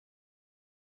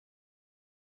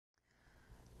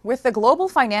With the global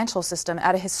financial system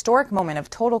at a historic moment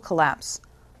of total collapse,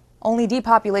 only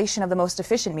depopulation of the most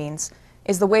efficient means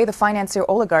is the way the financier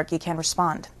oligarchy can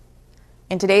respond.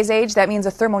 In today's age, that means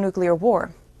a thermonuclear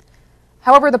war.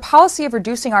 However, the policy of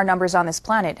reducing our numbers on this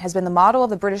planet has been the model of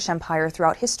the British Empire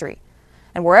throughout history,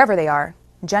 and wherever they are,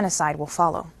 genocide will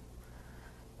follow.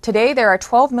 Today, there are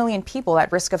 12 million people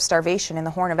at risk of starvation in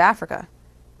the Horn of Africa,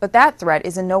 but that threat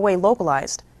is in no way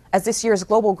localized, as this year's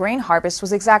global grain harvest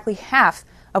was exactly half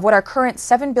of what our current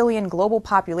 7 billion global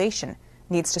population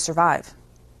needs to survive.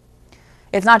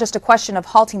 It's not just a question of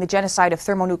halting the genocide of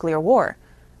thermonuclear war.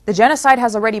 The genocide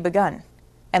has already begun,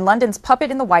 and London's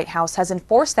puppet in the White House has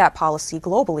enforced that policy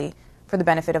globally for the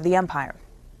benefit of the empire.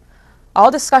 All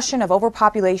discussion of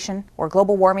overpopulation or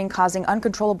global warming causing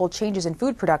uncontrollable changes in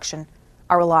food production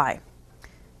are a lie.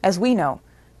 As we know,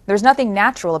 there's nothing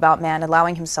natural about man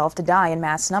allowing himself to die in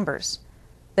mass numbers.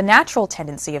 The natural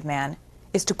tendency of man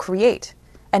is to create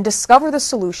and discover the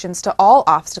solutions to all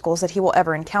obstacles that he will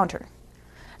ever encounter.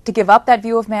 To give up that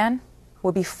view of man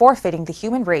would be forfeiting the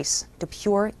human race to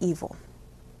pure evil.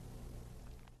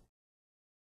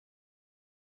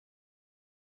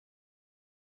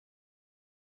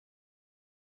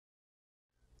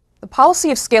 The policy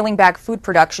of scaling back food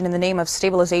production in the name of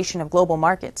stabilization of global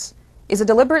markets is a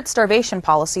deliberate starvation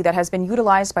policy that has been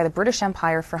utilized by the British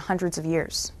Empire for hundreds of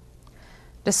years.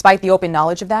 Despite the open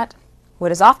knowledge of that,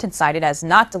 what is often cited as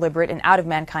not deliberate and out of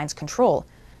mankind's control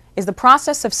is the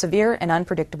process of severe and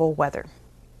unpredictable weather.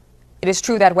 It is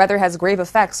true that weather has grave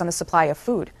effects on the supply of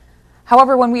food.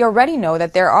 However, when we already know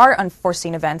that there are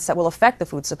unforeseen events that will affect the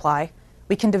food supply,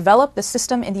 we can develop the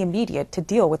system in the immediate to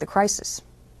deal with the crisis.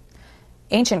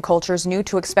 Ancient cultures knew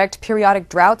to expect periodic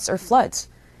droughts or floods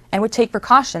and would take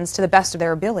precautions to the best of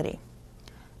their ability.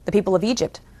 The people of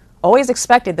Egypt always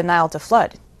expected the Nile to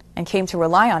flood and came to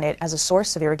rely on it as a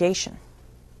source of irrigation.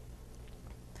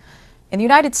 In the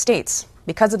United States,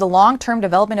 because of the long-term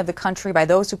development of the country by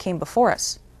those who came before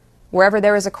us, wherever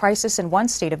there is a crisis in one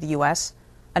state of the U.S.,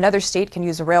 another state can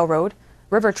use a railroad,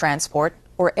 river transport,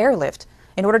 or airlift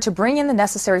in order to bring in the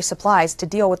necessary supplies to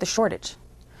deal with the shortage.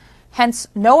 Hence,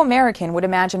 no American would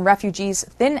imagine refugees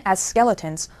thin as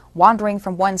skeletons wandering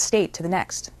from one state to the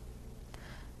next.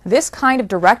 This kind of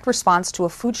direct response to a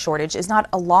food shortage is not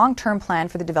a long-term plan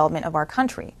for the development of our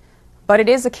country, but it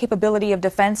is a capability of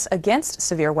defense against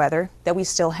severe weather that we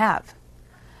still have.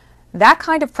 That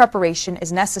kind of preparation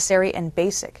is necessary and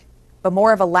basic, but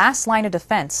more of a last line of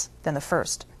defense than the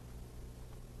first.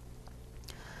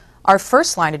 Our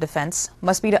first line of defense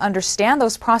must be to understand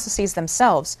those processes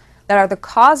themselves that are the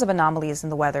cause of anomalies in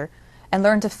the weather and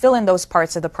learn to fill in those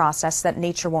parts of the process that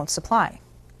nature won't supply.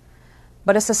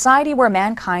 But a society where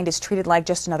mankind is treated like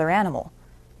just another animal,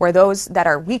 where those that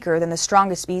are weaker than the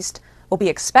strongest beast will be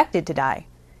expected to die,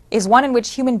 is one in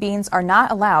which human beings are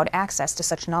not allowed access to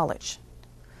such knowledge.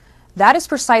 That is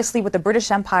precisely what the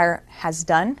British Empire has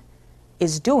done,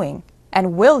 is doing,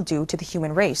 and will do to the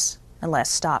human race unless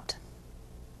stopped.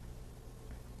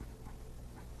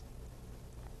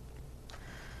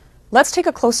 Let's take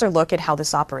a closer look at how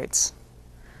this operates.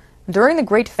 During the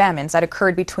Great Famines that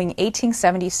occurred between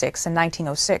 1876 and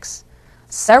 1906,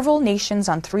 several nations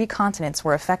on 3 continents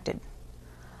were affected.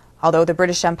 Although the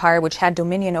British Empire, which had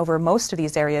dominion over most of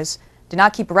these areas, did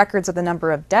not keep records of the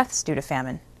number of deaths due to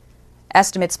famine,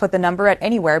 estimates put the number at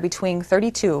anywhere between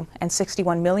 32 and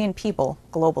 61 million people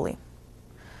globally.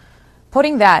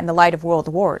 Putting that in the light of world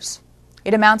wars,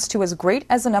 it amounts to as great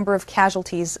as the number of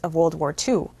casualties of World War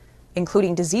II,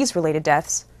 including disease-related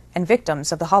deaths and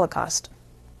victims of the Holocaust.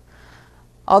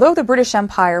 Although the British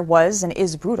Empire was and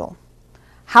is brutal,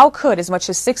 how could as much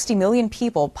as 60 million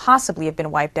people possibly have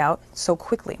been wiped out so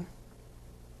quickly?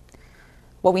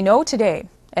 What we know today,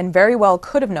 and very well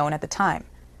could have known at the time,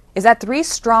 is that 3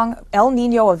 strong El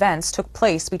Niño events took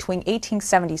place between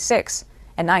 1876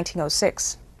 and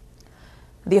 1906.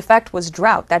 The effect was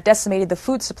drought that decimated the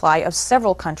food supply of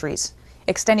several countries,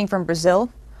 extending from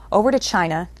Brazil over to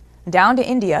China, down to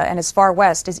India, and as far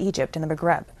west as Egypt and the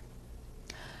Maghreb.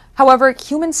 However,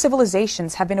 human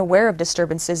civilizations have been aware of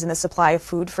disturbances in the supply of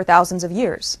food for thousands of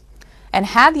years, and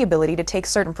had the ability to take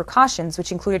certain precautions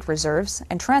which included reserves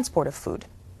and transport of food.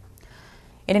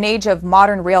 In an age of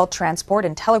modern rail transport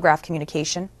and telegraph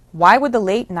communication, why would the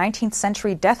late 19th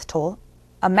century death toll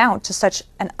amount to such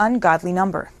an ungodly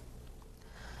number?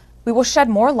 We will shed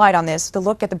more light on this with a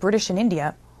look at the British in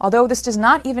India, although this does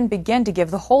not even begin to give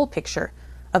the whole picture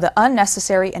of the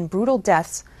unnecessary and brutal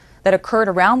deaths that occurred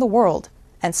around the world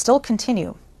and still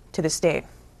continue to this day.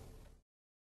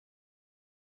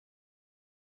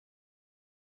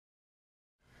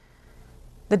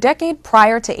 The decade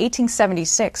prior to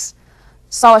 1876,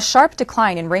 saw a sharp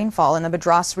decline in rainfall in the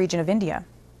Madras region of India.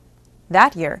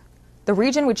 That year, the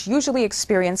region, which usually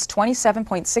experienced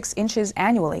 27.6 inches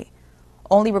annually,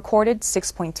 only recorded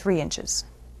 6.3 inches.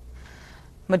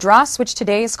 Madras, which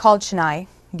today is called Chennai,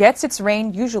 gets its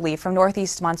rain usually from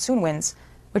northeast monsoon winds,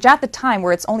 which at the time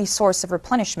were its only source of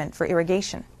replenishment for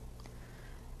irrigation.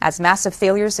 As massive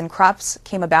failures in crops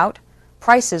came about,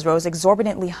 prices rose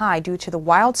exorbitantly high due to the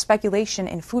wild speculation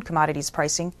in food commodities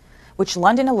pricing, which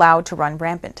London allowed to run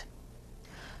rampant.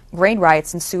 Grain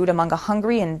riots ensued among a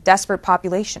hungry and desperate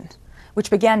population,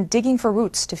 which began digging for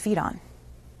roots to feed on.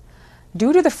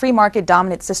 Due to the free market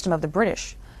dominant system of the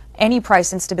British, any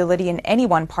price instability in any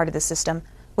one part of the system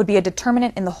would be a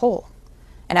determinant in the whole,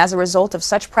 and as a result of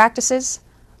such practices,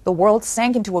 the world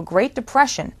sank into a Great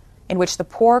Depression in which the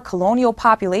poor colonial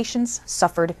populations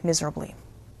suffered miserably.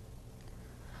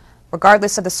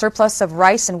 Regardless of the surplus of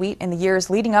rice and wheat in the years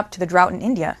leading up to the drought in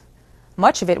India,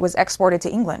 much of it was exported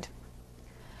to England.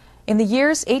 In the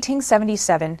years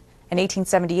 1877 and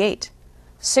 1878,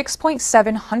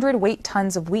 6.7 hundredweight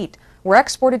tons of wheat were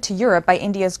exported to Europe by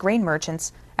India's grain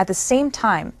merchants at the same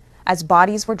time as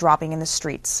bodies were dropping in the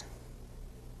streets.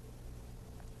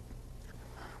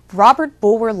 Robert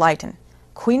Bulwer Lytton,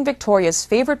 Queen Victoria's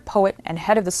favorite poet and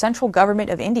head of the central government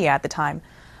of India at the time,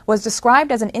 was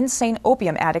described as an insane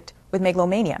opium addict with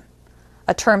megalomania,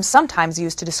 a term sometimes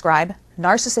used to describe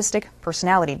narcissistic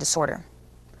personality disorder.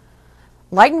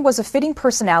 Lytton was a fitting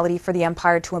personality for the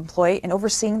empire to employ in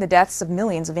overseeing the deaths of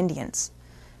millions of Indians.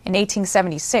 In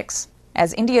 1876,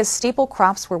 as India's staple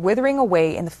crops were withering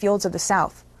away in the fields of the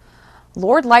south,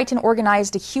 Lord Lytton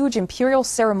organized a huge imperial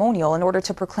ceremonial in order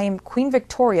to proclaim Queen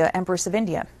Victoria Empress of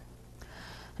India.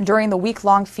 During the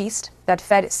week-long feast that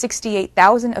fed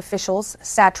 68,000 officials,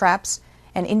 satraps,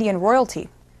 and Indian royalty,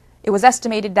 it was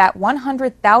estimated that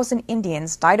 100,000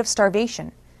 Indians died of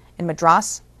starvation in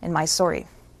Madras and Mysore.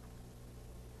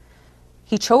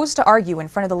 He chose to argue in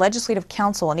front of the Legislative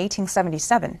Council in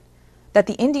 1877 that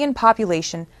the Indian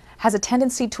population has a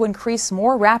tendency to increase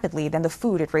more rapidly than the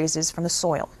food it raises from the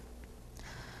soil.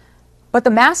 But the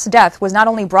mass death was not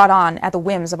only brought on at the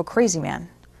whims of a crazy man.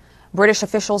 British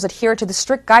officials adhered to the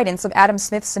strict guidance of Adam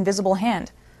Smith's invisible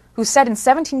hand, who said in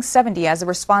 1770 as a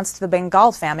response to the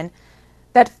Bengal famine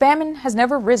that famine has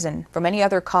never risen from any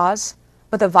other cause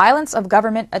but the violence of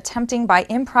government attempting by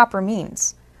improper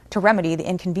means to remedy the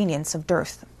inconvenience of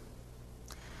dearth.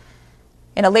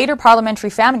 In a later parliamentary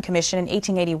famine commission in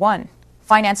 1881,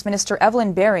 Finance Minister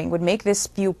Evelyn Baring would make this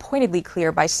view pointedly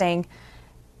clear by saying,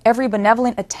 "Every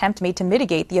benevolent attempt made to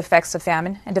mitigate the effects of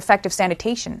famine and defective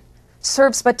sanitation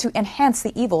serves but to enhance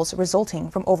the evils resulting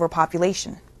from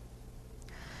overpopulation."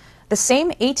 The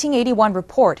same 1881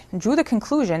 report drew the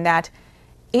conclusion that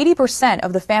 80%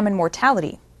 of the famine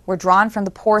mortality were drawn from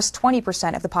the poorest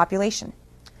 20% of the population.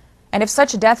 And if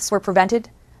such deaths were prevented,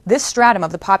 this stratum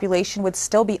of the population would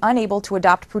still be unable to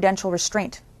adopt prudential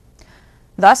restraint.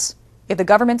 Thus, if the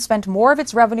government spent more of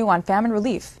its revenue on famine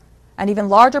relief, an even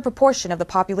larger proportion of the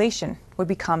population would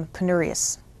become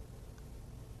penurious.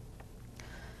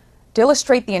 To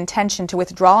illustrate the intention to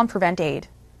withdraw and prevent aid,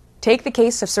 take the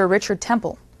case of Sir Richard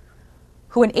Temple,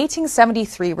 who in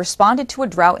 1873 responded to a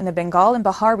drought in the Bengal and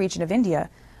Bihar region of India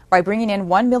by bringing in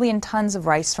 1 million tons of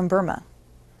rice from Burma.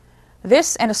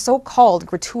 This and a so-called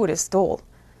gratuitous dole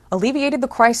alleviated the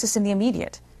crisis in the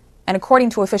immediate, and according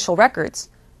to official records,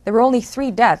 there were only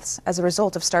 3 deaths as a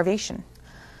result of starvation.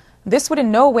 This would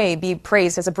in no way be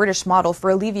praised as a British model for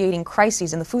alleviating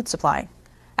crises in the food supply,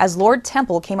 as Lord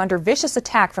Temple came under vicious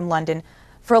attack from London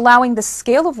for allowing the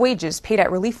scale of wages paid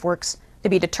at relief works to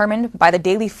be determined by the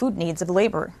daily food needs of the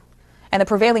laborer, and the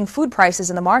prevailing food prices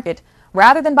in the market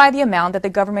rather than by the amount that the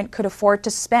government could afford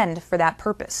to spend for that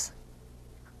purpose.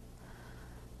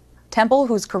 Temple,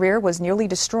 whose career was nearly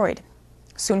destroyed,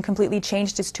 soon completely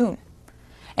changed his tune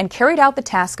and carried out the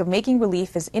task of making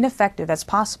relief as ineffective as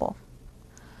possible.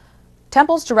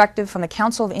 Temple's directive from the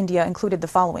Council of India included the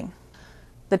following: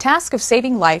 "The task of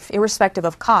saving life, irrespective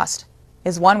of cost,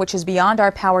 is one which is beyond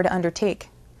our power to undertake.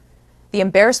 The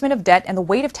embarrassment of debt and the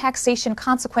weight of taxation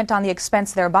consequent on the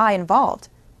expense thereby involved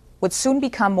would soon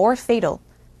become more fatal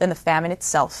than the famine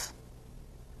itself."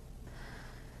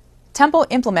 Temple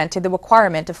implemented the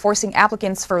requirement of forcing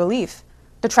applicants for relief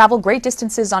to travel great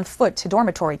distances on foot to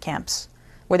dormitory camps,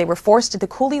 where they were forced to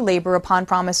coolie labor upon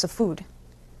promise of food.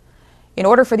 In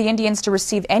order for the Indians to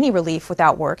receive any relief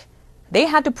without work, they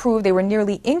had to prove they were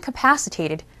nearly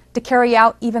incapacitated to carry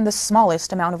out even the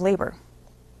smallest amount of labor.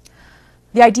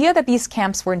 The idea that these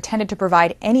camps were intended to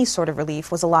provide any sort of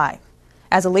relief was a lie,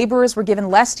 as the laborers were given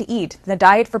less to eat than a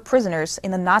diet for prisoners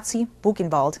in the Nazi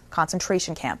Buchenwald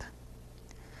concentration camp.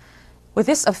 With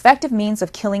this effective means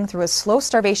of killing through a slow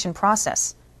starvation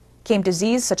process came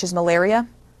disease such as malaria,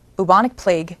 bubonic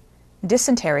plague,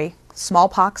 dysentery,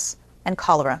 smallpox, and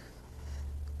cholera.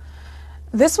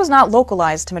 This was not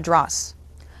localized to Madras.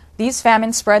 These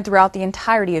famines spread throughout the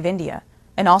entirety of India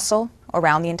and also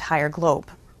around the entire globe.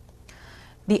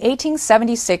 The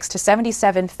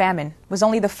 1876-77 famine was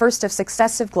only the first of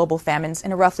successive global famines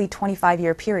in a roughly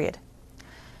 25-year period.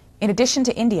 In addition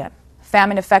to India,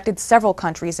 famine affected several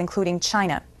countries including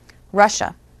China,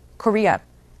 Russia, Korea,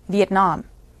 Vietnam,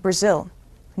 Brazil,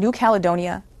 New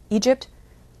Caledonia, Egypt,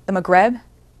 the Maghreb,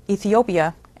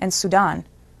 Ethiopia, and Sudan,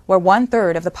 where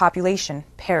 1/3 of the population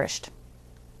perished.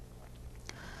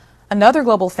 Another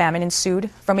global famine ensued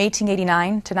from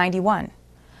 1889 to 91.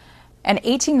 And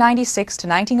 1896 to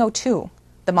 1902,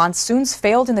 the monsoons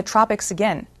failed in the tropics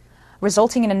again,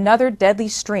 resulting in another deadly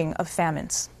string of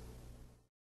famines.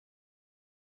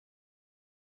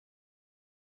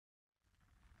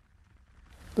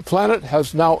 The planet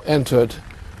has now entered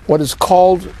what is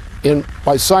called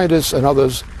by scientists and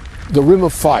others the Rim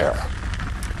of Fire.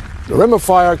 The Rim of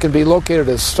Fire can be located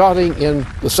as starting in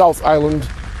the South Island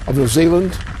of New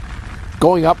Zealand,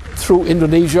 going up through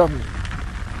Indonesia,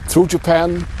 through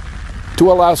Japan,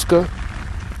 to Alaska,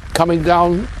 coming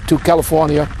down to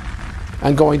California,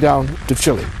 and going down to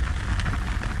Chile.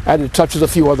 And it touches a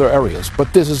few other areas,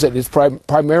 but this is it. It's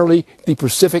primarily the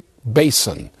Pacific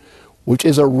Basin, which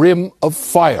is a rim of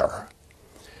fire.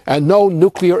 And no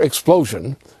nuclear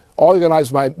explosion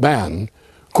organized by man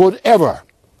could ever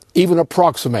even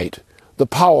approximate the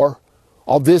power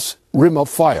of this rim of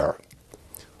fire.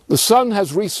 The sun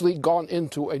has recently gone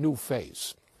into a new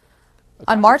phase.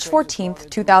 On March 14,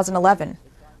 2011,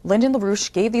 Lyndon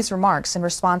LaRouche gave these remarks in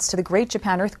response to the Great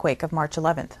Japan Earthquake of March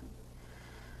 11th.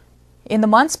 In the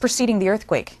months preceding the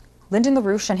earthquake, Lyndon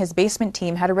LaRouche and his basement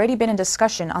team had already been in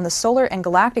discussion on the solar and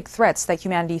galactic threats that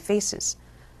humanity faces,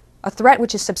 a threat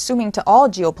which is subsuming to all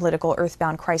geopolitical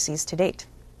earthbound crises to date.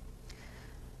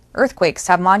 Earthquakes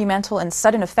have monumental and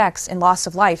sudden effects in loss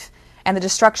of life and the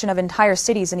destruction of entire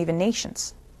cities and even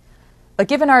nations. But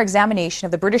given our examination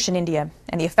of the British in India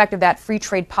and the effect of that free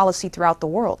trade policy throughout the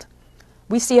world,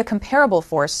 we see a comparable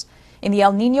force in the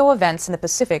El Niño events in the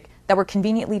Pacific that were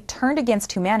conveniently turned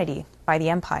against humanity by the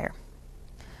empire.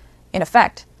 In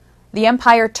effect, the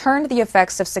empire turned the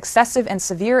effects of successive and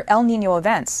severe El Niño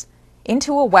events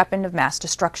into a weapon of mass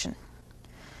destruction.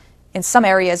 In some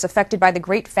areas affected by the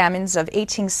great famines of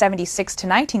 1876 to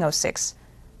 1906,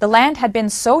 the land had been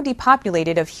so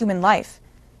depopulated of human life,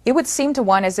 it would seem to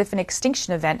one as if an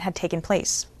extinction event had taken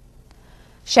place.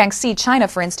 Shaanxi, China,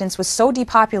 for instance, was so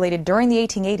depopulated during the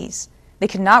 1880s, they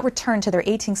could not return to their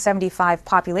 1875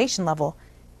 population level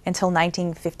until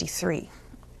 1953.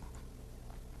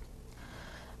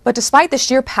 But despite the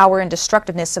sheer power and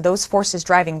destructiveness of those forces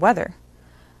driving weather,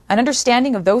 an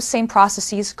understanding of those same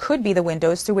processes could be the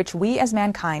windows through which we as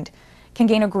mankind can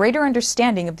gain a greater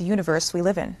understanding of the universe we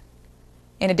live in.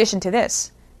 In addition to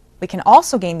this, we can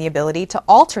also gain the ability to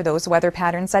alter those weather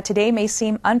patterns that today may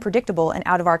seem unpredictable and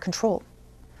out of our control.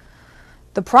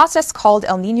 The process called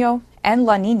El Niño and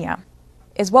La Niña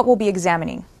is what we'll be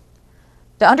examining.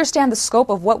 To understand the scope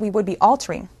of what we would be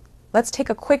altering, let's take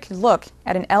a quick look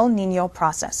at an El Niño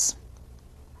process.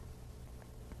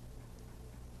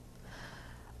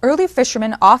 Early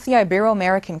fishermen off the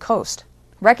Ibero-American coast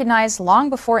recognized long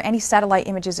before any satellite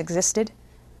images existed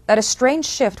that a strange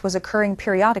shift was occurring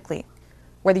periodically,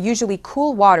 where the usually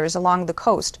cool waters along the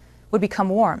coast would become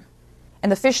warm,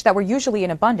 and the fish that were usually in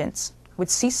abundance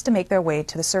would cease to make their way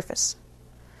to the surface.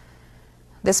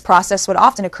 This process would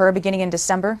often occur beginning in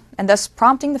December, and thus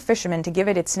prompting the fishermen to give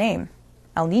it its name,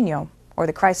 El Niño, or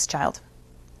the Christ child.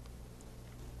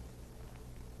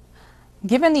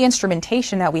 Given the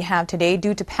instrumentation that we have today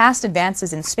due to past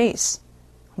advances in space,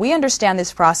 we understand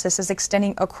this process as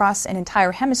extending across an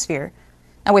entire hemisphere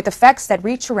and with effects that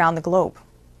reach around the globe.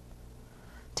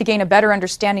 To gain a better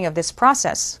understanding of this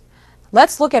process,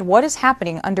 let's look at what is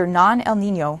happening under non-El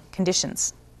Niño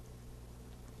conditions.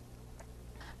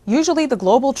 Usually the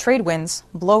global trade winds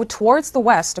blow towards the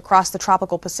west across the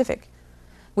tropical Pacific,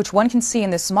 which one can see in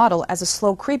this model as a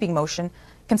slow creeping motion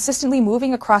consistently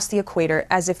moving across the equator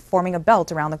as if forming a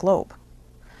belt around the globe.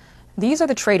 These are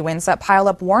the trade winds that pile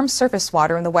up warm surface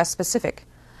water in the West Pacific,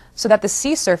 so that the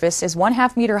sea surface is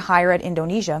 1/2 meter higher at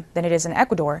Indonesia than it is in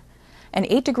Ecuador, and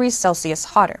 8 degrees Celsius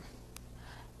hotter.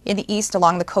 In the east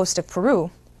along the coast of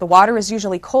Peru, the water is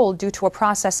usually cold due to a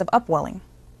process of upwelling.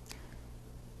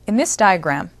 In this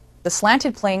diagram, the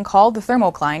slanted plane called the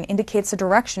thermocline indicates the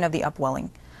direction of the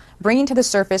upwelling, bringing to the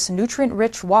surface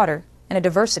nutrient-rich water and a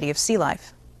diversity of sea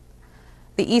life.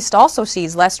 The east also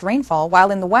sees less rainfall,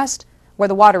 while in the west, Where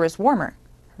the water is warmer,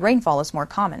 rainfall is more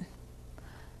common.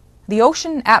 The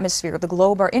ocean and atmosphere of the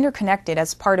globe are interconnected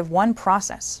as part of one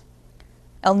process.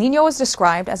 El Niño is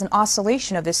described as an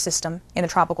oscillation of this system in the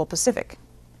tropical Pacific.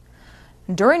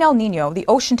 During El Niño, the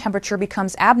ocean temperature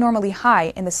becomes abnormally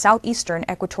high in the southeastern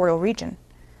equatorial region,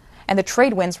 and the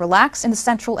trade winds relax in the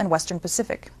central and western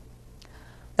Pacific.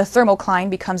 The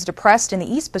thermocline becomes depressed in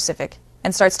the East Pacific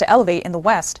and starts to elevate in the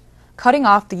west, cutting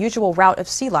off the usual route of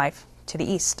sea life to the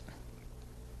east.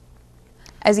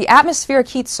 As the atmospheric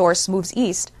heat source moves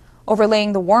east,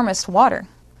 overlaying the warmest water,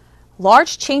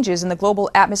 large changes in the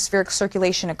global atmospheric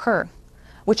circulation occur,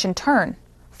 which in turn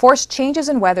force changes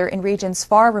in weather in regions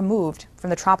far removed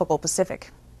from the tropical Pacific.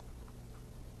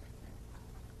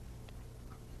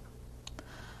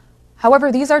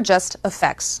 However, these are just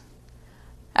effects.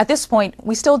 At this point,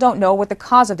 we still don't know what the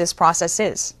cause of this process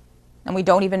is, and we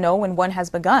don't even know when one has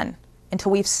begun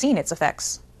until we've seen its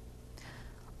effects.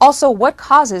 Also, what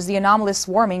causes the anomalous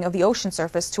warming of the ocean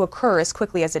surface to occur as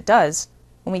quickly as it does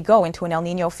when we go into an El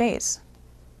Niño phase?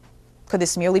 Could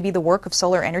this merely be the work of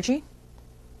solar energy?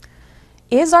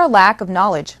 Is our lack of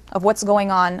knowledge of what's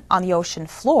going on the ocean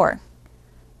floor,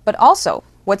 but also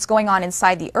what's going on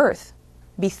inside the Earth,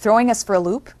 be throwing us for a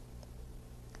loop?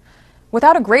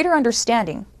 Without a greater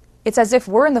understanding, it's as if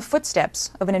we're in the footsteps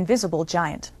of an invisible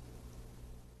giant.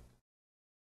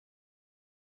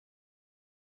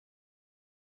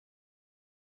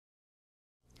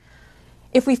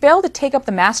 If we fail to take up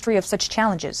the mastery of such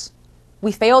challenges,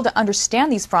 we fail to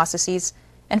understand these processes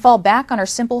and fall back on our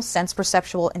simple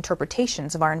sense-perceptual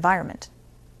interpretations of our environment.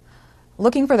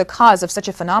 Looking for the cause of such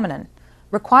a phenomenon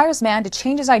requires man to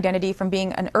change his identity from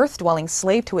being an earth-dwelling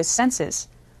slave to his senses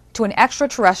to an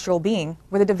extraterrestrial being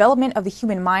where the development of the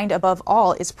human mind above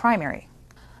all is primary.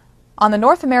 On the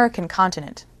North American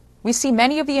continent, we see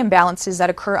many of the imbalances that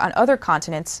occur on other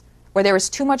continents where there is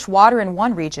too much water in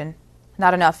one region,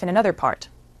 not enough in another part.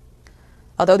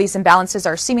 Although these imbalances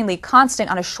are seemingly constant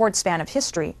on a short span of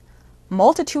history,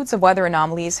 multitudes of weather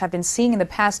anomalies have been seen in the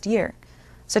past year,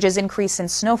 such as increase in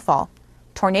snowfall,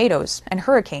 tornadoes, and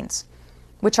hurricanes,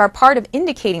 which are part of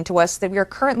indicating to us that we are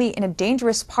currently in a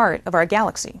dangerous part of our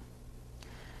galaxy.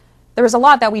 There is a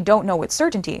lot that we don't know with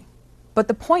certainty, but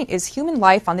the point is human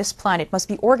life on this planet must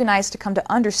be organized to come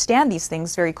to understand these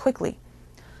things very quickly,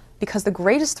 because the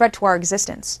greatest threat to our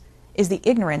existence is the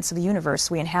ignorance of the universe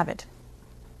we inhabit.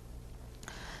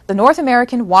 The North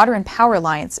American Water and Power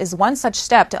Alliance is one such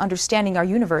step to understanding our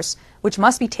universe which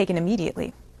must be taken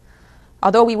immediately.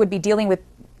 Although we would be dealing with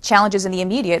challenges in the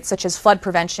immediate, such as flood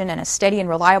prevention and a steady and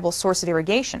reliable source of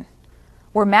irrigation,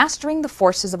 we're mastering the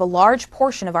forces of a large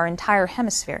portion of our entire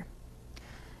hemisphere.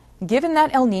 Given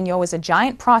that El Niño is a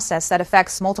giant process that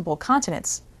affects multiple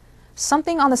continents,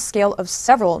 something on the scale of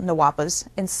several NWAPAs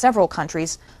in several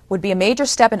countries would be a major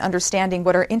step in understanding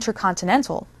what are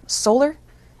intercontinental, solar,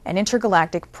 and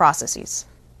intergalactic processes.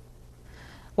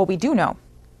 What we do know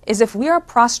is if we are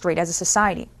prostrate as a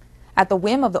society at the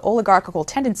whim of the oligarchical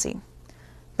tendency,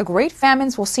 the great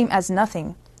famines will seem as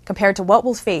nothing compared to what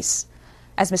we'll face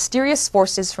as mysterious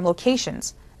forces from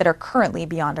locations that are currently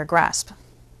beyond our grasp.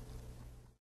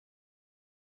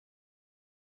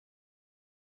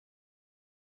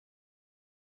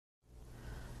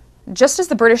 Just as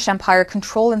the British Empire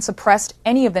controlled and suppressed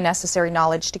any of the necessary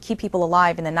knowledge to keep people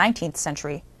alive in the 19th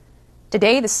century,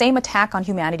 today the same attack on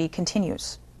humanity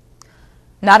continues.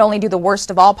 Not only do the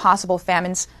worst of all possible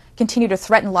famines continue to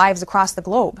threaten lives across the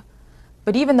globe,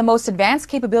 but even the most advanced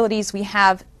capabilities we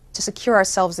have to secure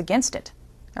ourselves against it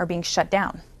are being shut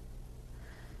down.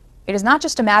 It is not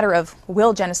just a matter of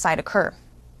will genocide occur.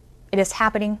 It is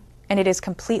happening, and it is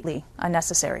completely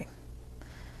unnecessary.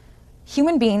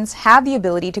 Human beings have the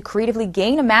ability to creatively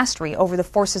gain a mastery over the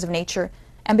forces of nature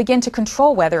and begin to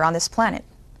control weather on this planet.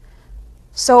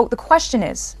 So the question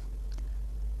is,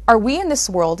 are we in this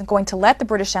world going to let the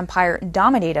British Empire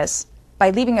dominate us by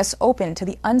leaving us open to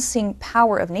the unseen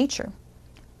power of nature?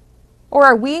 Or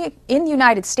are we in the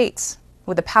United States,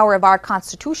 with the power of our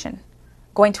Constitution,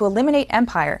 going to eliminate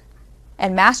empire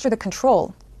and master the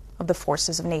control of the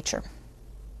forces of nature?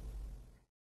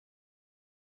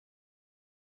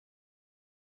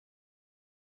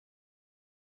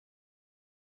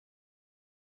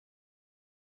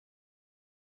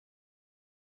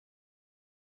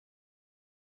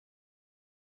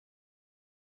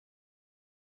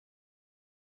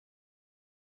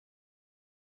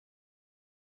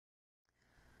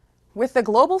 With the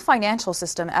global financial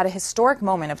system at a historic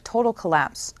moment of total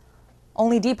collapse,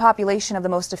 only depopulation of the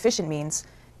most efficient means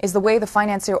is the way the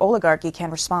financier oligarchy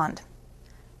can respond.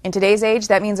 In today's age,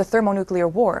 that means a thermonuclear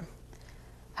war.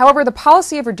 However, the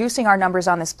policy of reducing our numbers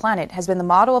on this planet has been the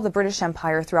model of the British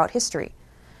Empire throughout history,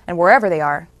 and wherever they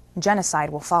are, genocide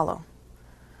will follow.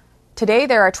 Today,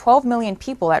 there are 12 million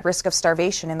people at risk of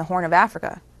starvation in the Horn of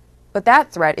Africa, but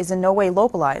that threat is in no way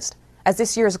localized, as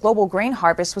this year's global grain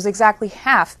harvest was exactly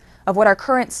half of what our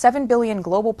current 7 billion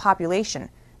global population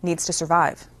needs to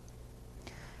survive.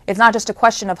 It's not just a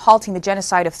question of halting the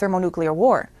genocide of thermonuclear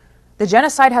war. The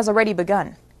genocide has already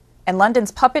begun, and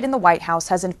London's puppet in the White House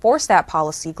has enforced that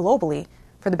policy globally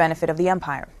for the benefit of the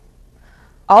empire.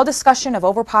 All discussion of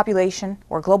overpopulation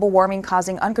or global warming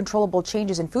causing uncontrollable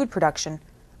changes in food production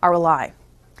are a lie.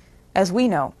 As we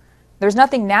know, there's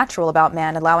nothing natural about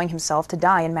man allowing himself to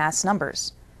die in mass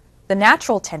numbers. The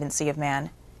natural tendency of man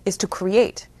is to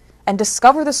create and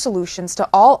discover the solutions to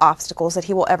all obstacles that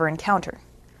he will ever encounter.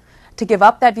 To give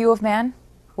up that view of man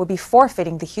would be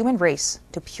forfeiting the human race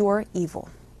to pure evil.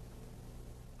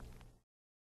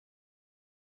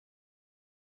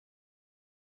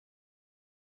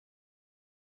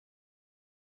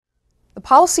 The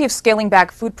policy of scaling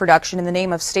back food production in the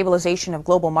name of stabilization of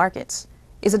global markets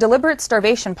is a deliberate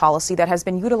starvation policy that has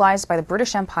been utilized by the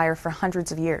British Empire for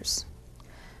hundreds of years.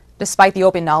 Despite the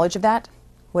open knowledge of that,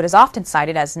 what is often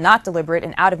cited as not deliberate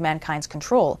and out of mankind's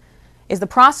control is the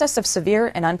process of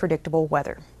severe and unpredictable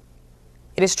weather.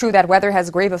 It is true that weather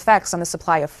has grave effects on the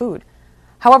supply of food.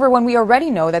 However, when we already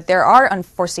know that there are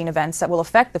unforeseen events that will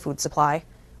affect the food supply,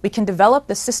 we can develop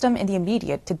the system in the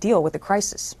immediate to deal with the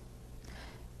crisis.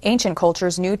 Ancient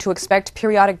cultures knew to expect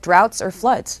periodic droughts or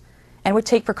floods and would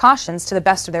take precautions to the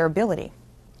best of their ability.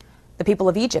 The people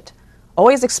of Egypt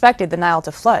always expected the Nile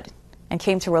to flood and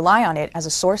came to rely on it as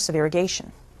a source of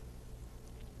irrigation.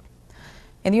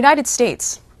 In the United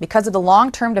States, because of the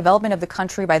long-term development of the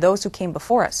country by those who came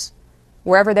before us,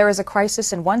 wherever there is a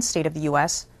crisis in one state of the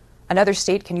U.S., another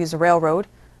state can use a railroad,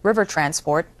 river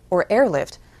transport, or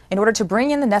airlift in order to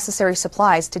bring in the necessary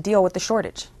supplies to deal with the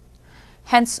shortage.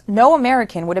 Hence, no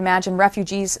American would imagine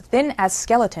refugees thin as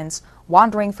skeletons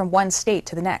wandering from one state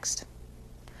to the next.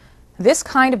 This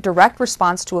kind of direct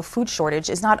response to a food shortage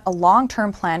is not a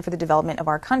long-term plan for the development of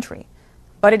our country,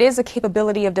 but it is a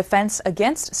capability of defense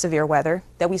against severe weather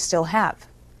that we still have.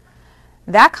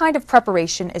 That kind of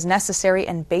preparation is necessary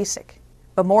and basic,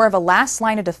 but more of a last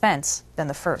line of defense than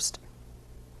the first.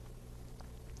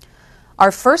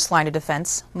 Our first line of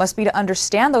defense must be to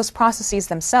understand those processes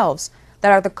themselves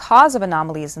that are the cause of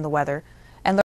anomalies in the weather